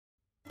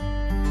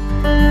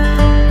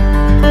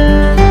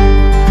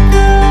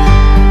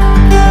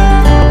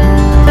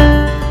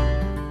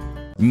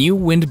New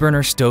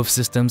WindBurner stove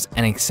systems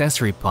and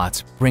accessory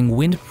pots bring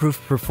windproof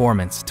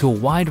performance to a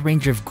wide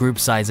range of group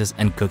sizes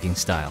and cooking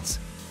styles.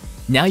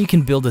 Now you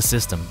can build a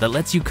system that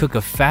lets you cook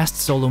a fast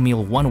solo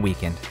meal one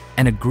weekend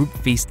and a group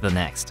feast the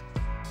next.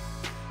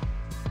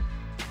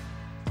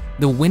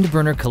 The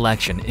WindBurner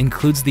collection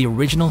includes the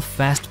original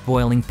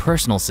fast-boiling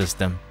personal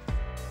system,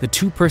 the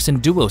two-person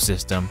duo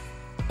system,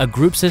 a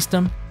group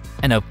system,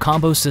 and a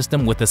combo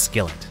system with a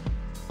skillet.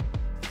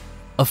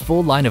 A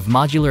full line of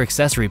modular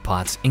accessory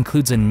pots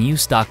includes a new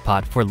stock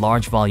pot for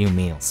large volume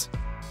meals.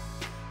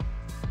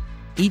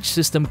 Each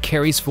system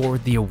carries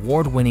forward the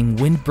award-winning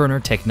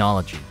WindBurner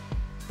technology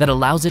that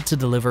allows it to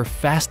deliver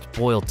fast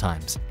boil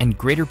times and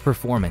greater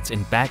performance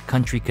in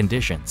backcountry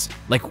conditions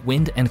like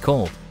wind and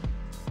cold.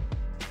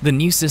 The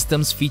new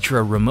systems feature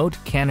a remote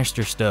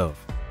canister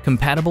stove,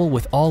 compatible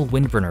with all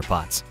WindBurner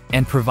pots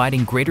and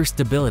providing greater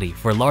stability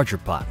for larger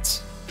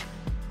pots.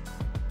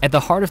 At the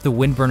heart of the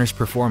WindBurner's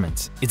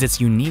performance is its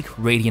unique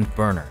radiant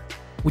burner,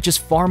 which is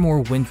far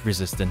more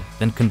wind-resistant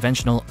than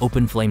conventional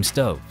open-flame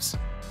stoves.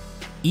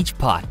 Each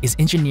pot is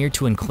engineered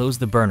to enclose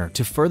the burner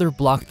to further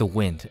block the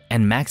wind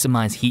and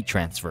maximize heat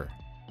transfer.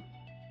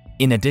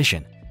 In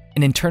addition,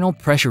 an internal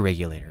pressure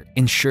regulator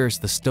ensures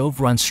the stove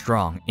runs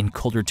strong in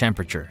colder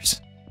temperatures.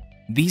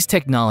 These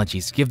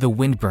technologies give the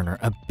WindBurner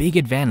a big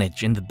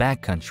advantage in the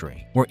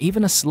backcountry, where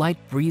even a slight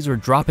breeze or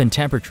drop in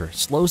temperature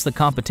slows the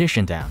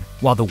competition down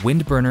while the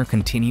WindBurner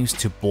continues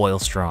to boil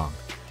strong.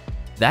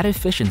 That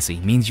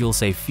efficiency means you'll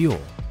save fuel,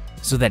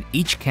 so that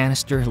each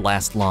canister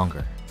lasts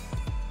longer.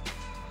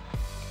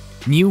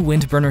 New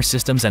WindBurner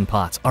systems and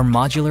pots are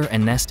modular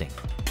and nesting,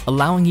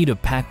 allowing you to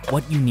pack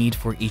what you need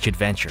for each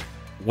adventure,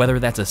 whether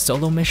that's a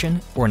solo mission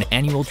or an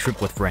annual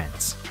trip with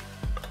friends.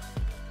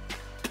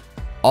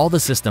 All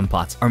the system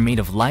pots are made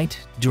of light,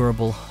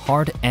 durable,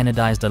 hard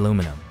anodized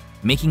aluminum,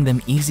 making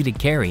them easy to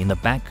carry in the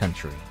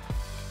backcountry.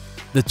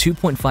 The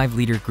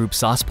 2.5-liter group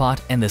sauce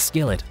pot and the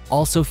skillet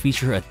also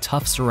feature a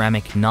tough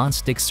ceramic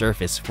non-stick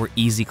surface for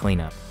easy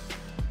cleanup.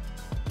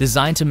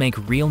 Designed to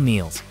make real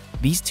meals,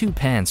 these two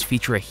pans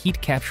feature a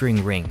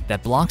heat-capturing ring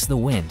that blocks the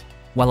wind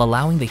while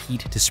allowing the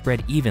heat to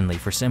spread evenly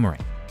for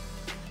simmering.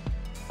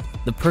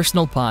 The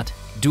personal pot,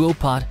 duo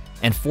pot,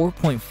 and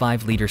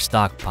 4.5-liter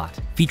stock pot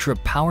feature a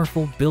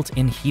powerful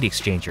built-in heat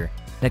exchanger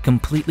that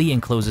completely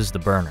encloses the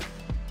burner.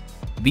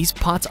 These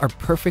pots are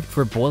perfect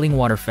for boiling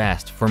water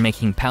fast for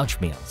making pouch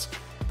meals,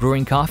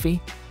 brewing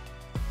coffee,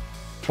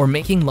 or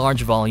making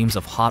large volumes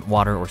of hot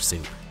water or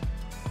soup.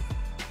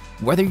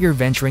 Whether you're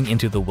venturing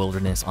into the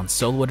wilderness on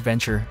solo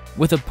adventure,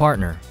 with a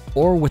partner,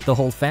 or with the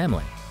whole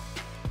family,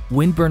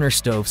 WindBurner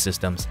stove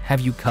systems have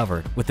you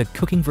covered with the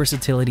cooking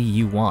versatility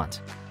you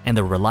want and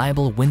the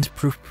reliable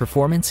windproof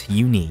performance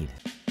you need.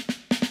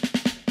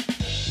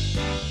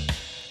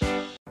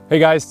 Hey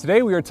guys,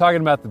 today we are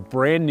talking about the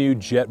brand new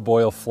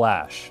Jetboil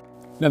Flash.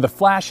 Now the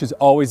Flash has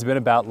always been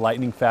about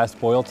lightning fast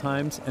boil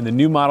times, and the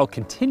new model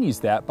continues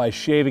that by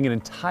shaving an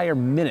entire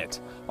minute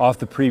off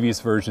the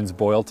previous version's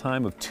boil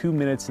time of 2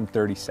 minutes and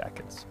 30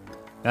 seconds.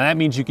 Now that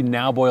means you can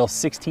now boil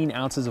 16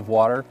 ounces of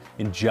water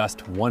in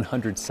just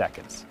 100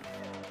 seconds.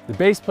 The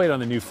base plate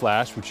on the new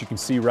Flash, which you can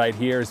see right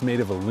here, is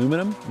made of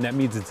aluminum, and that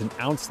means it's an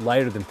ounce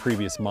lighter than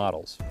previous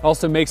models.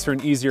 Also makes for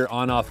an easier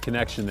on-off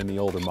connection than the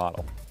older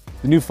model.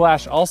 The new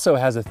Flash also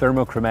has a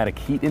thermochromatic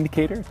heat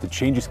indicator that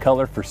changes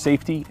color for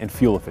safety and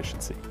fuel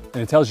efficiency.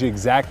 And it tells you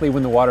exactly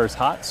when the water is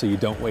hot so you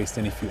don't waste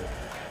any fuel.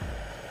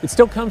 It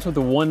still comes with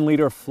a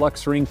 1-liter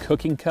flux ring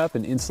cooking cup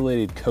and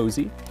insulated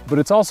cozy, but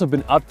it's also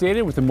been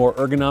updated with a more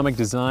ergonomic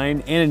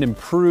design and an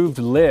improved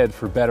lid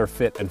for better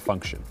fit and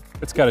function.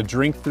 It's got a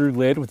drink-through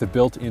lid with a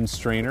built-in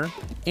strainer,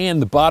 and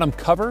the bottom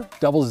cover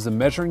doubles as a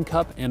measuring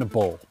cup and a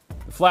bowl.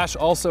 The Flash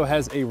also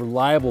has a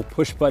reliable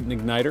push-button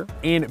igniter,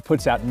 and it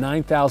puts out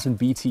 9,000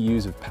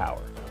 BTUs of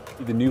power.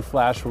 The new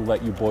Flash will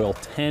let you boil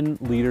 10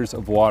 liters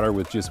of water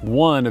with just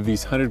one of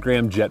these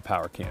 100-gram Jet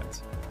Power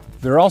cans.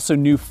 There are also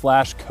new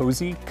Flash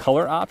Cozy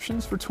color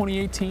options for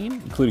 2018,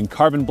 including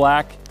Carbon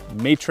Black,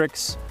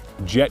 Matrix,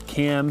 Jet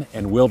Cam,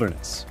 and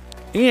Wilderness.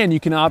 And you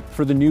can opt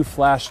for the new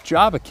Flash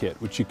Java Kit,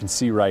 which you can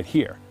see right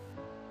here.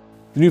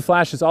 The new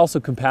Flash is also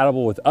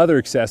compatible with other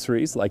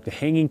accessories like the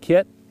hanging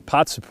kit,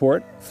 pot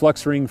support,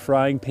 flux ring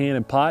frying pan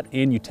and pot,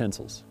 and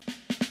utensils.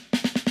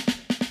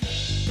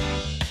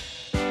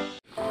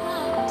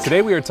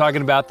 Today we are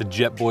talking about the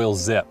Jetboil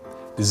Zip.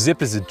 The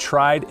Zip is a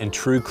tried and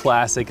true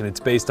classic, and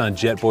it's based on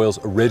Jetboil's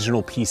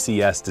original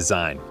PCS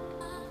design.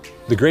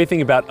 The great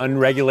thing about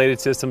unregulated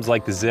systems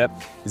like the Zip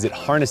is it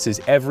harnesses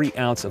every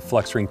ounce of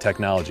flux ring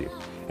technology.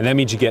 And that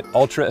means you get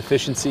ultra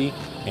efficiency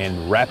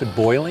and rapid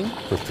boiling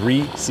for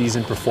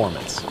 3-season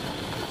performance.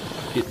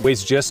 It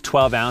weighs just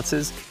 12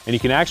 ounces, and you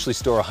can actually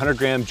store a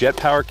 100-gram Jet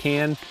Power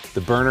can,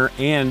 the burner,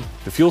 and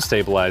the fuel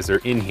stabilizer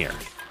in here.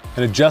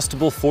 An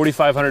adjustable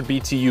 4,500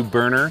 BTU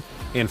burner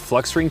and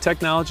flux ring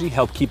technology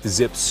help keep the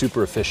Zip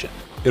super efficient.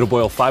 It'll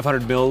boil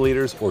 500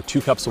 milliliters or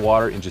 2 cups of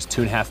water in just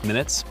 2.5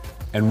 minutes.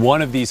 And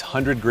one of these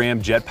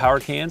 100-gram Jet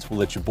Power cans will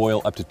let you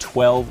boil up to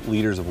 12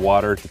 liters of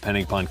water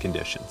depending upon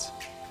conditions.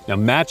 Now,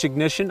 match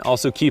ignition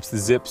also keeps the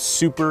zip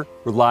super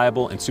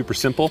reliable and super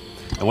simple.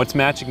 And what's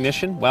match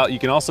ignition? Well, you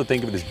can also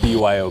think of it as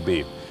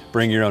BYOB,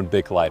 bring your own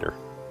Bic lighter.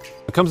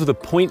 It comes with a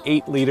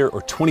 0.8 liter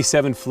or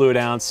 27 fluid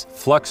ounce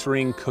flux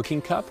ring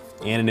cooking cup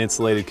and an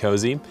insulated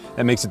cozy.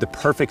 That makes it the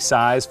perfect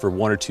size for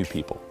 1 or 2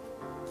 people.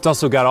 It's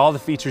also got all the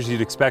features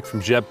you'd expect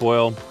from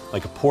Jetboil,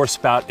 like a pour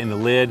spout in the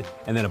lid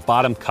and then a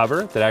bottom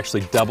cover that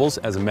actually doubles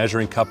as a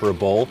measuring cup or a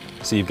bowl.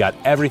 So you've got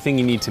everything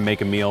you need to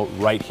make a meal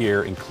right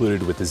here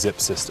included with the zip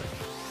system.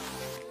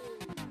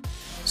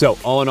 So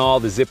all in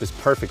all, the Zip is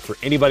perfect for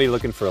anybody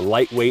looking for a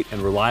lightweight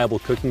and reliable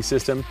cooking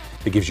system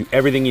that gives you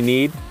everything you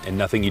need and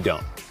nothing you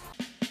don't.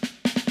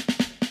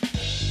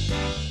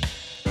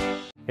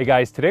 Hey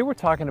guys, today we're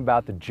talking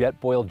about the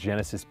Jetboil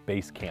Genesis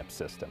Basecamp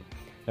system.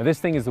 Now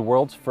this thing is the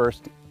world's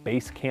first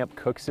Basecamp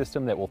cook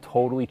system that will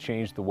totally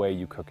change the way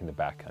you cook in the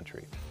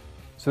backcountry.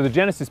 So the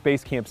Genesis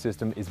Basecamp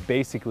system is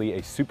basically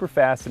a super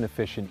fast and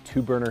efficient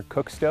 2-burner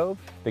cook stove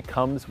that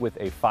comes with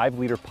a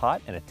 5-liter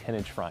pot and a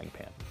 10-inch frying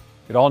pan.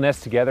 It all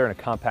nests together in a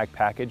compact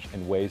package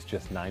and weighs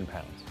just 9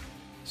 pounds.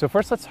 So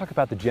first let's talk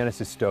about the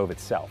Genesis stove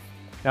itself.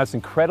 Now it's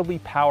incredibly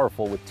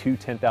powerful with 2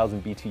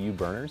 10,000 BTU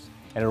burners,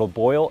 and it'll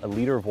boil a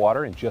liter of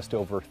water in just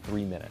over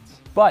 3 minutes.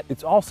 But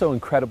it's also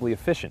incredibly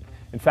efficient.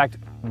 In fact,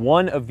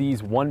 one of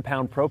these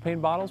 1-pound propane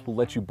bottles will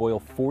let you boil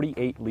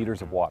 48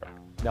 liters of water.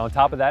 Now on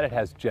top of that, it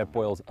has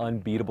Jetboil's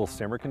unbeatable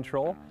simmer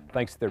control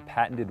thanks to their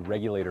patented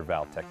regulator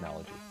valve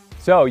technology.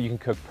 So you can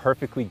cook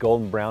perfectly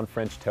golden brown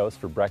French toast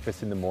for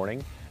breakfast in the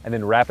morning and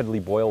then rapidly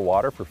boil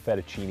water for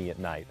fettuccine at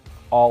night,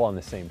 all on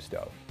the same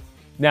stove.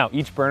 Now,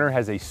 each burner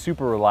has a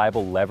super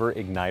reliable lever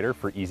igniter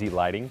for easy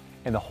lighting,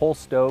 and the whole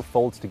stove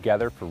folds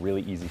together for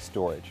really easy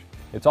storage.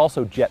 It's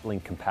also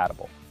JetLink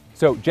compatible.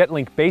 So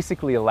JetLink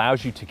basically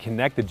allows you to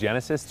connect the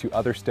Genesis to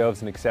other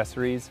stoves and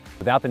accessories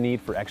without the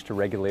need for extra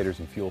regulators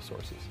and fuel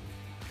sources.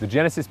 The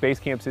Genesis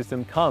Basecamp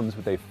system comes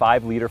with a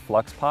 5-liter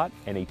flux pot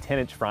and a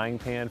 10-inch frying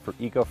pan for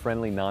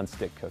eco-friendly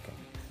non-stick cooking.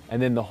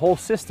 And then the whole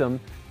system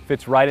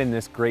fits right in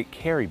this great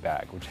carry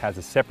bag, which has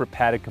a separate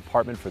padded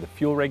compartment for the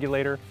fuel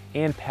regulator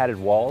and padded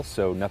walls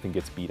so nothing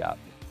gets beat up.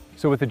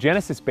 So with the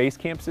Genesis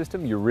Basecamp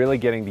system, you're really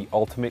getting the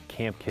ultimate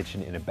camp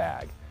kitchen in a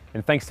bag.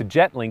 And thanks to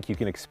JetLink, you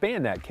can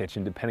expand that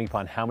kitchen depending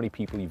upon how many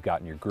people you've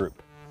got in your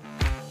group.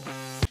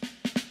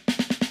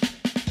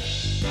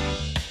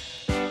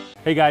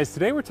 Hey guys,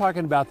 today we're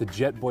talking about the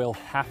Jetboil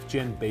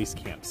HalfGen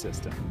Basecamp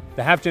system.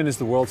 The HalfGen is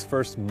the world's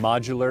first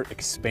modular,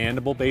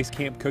 expandable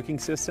Basecamp cooking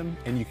system,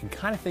 and you can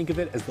kind of think of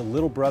it as the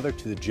little brother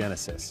to the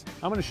Genesis.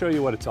 I'm going to show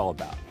you what it's all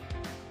about.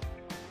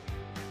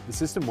 The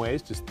system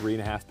weighs just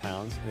 3.5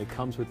 pounds, and it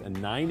comes with a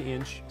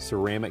 9-inch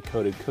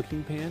ceramic-coated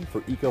cooking pan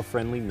for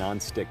eco-friendly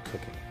non-stick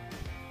cooking.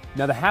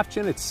 Now the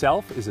HalfGen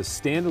itself is a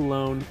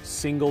standalone,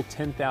 single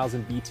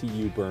 10,000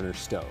 BTU burner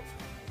stove.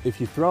 If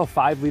you throw a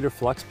 5-liter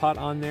flux pot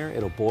on there,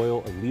 it'll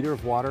boil a liter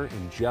of water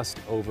in just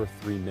over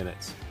 3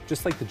 minutes,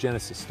 just like the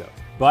Genesis stove.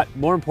 But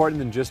more important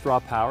than just raw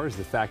power is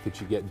the fact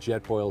that you get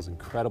Jetboil's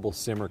incredible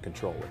simmer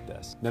control with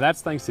this. Now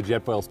that's thanks to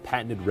Jetboil's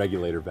patented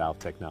regulator valve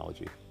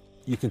technology.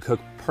 You can cook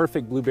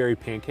perfect blueberry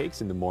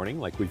pancakes in the morning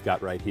like we've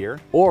got right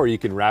here, or you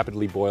can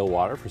rapidly boil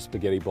water for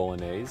spaghetti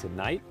bolognese at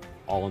night,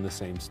 all on the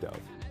same stove.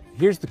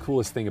 Here's the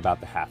coolest thing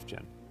about the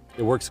HalfGen.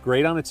 It works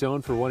great on its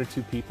own for 1 or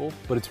 2 people,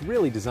 but it's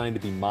really designed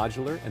to be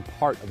modular and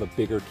part of a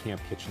bigger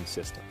camp kitchen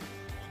system.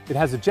 It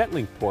has a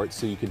JetLink port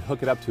so you can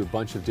hook it up to a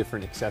bunch of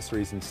different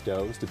accessories and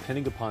stoves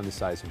depending upon the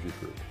size of your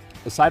group.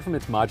 Aside from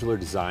its modular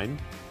design,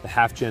 the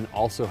HalfGen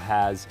also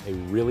has a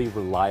really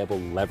reliable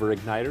lever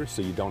igniter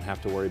so you don't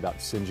have to worry about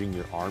singeing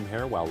your arm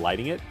hair while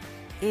lighting it,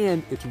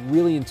 and it's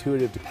really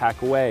intuitive to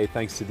pack away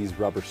thanks to these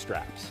rubber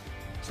straps.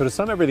 So to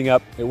sum everything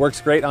up, it works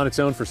great on its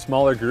own for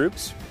smaller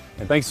groups,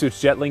 and thanks to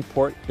its JetLink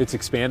port, it's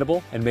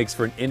expandable and makes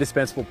for an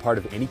indispensable part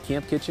of any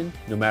camp kitchen,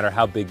 no matter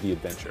how big the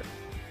adventure.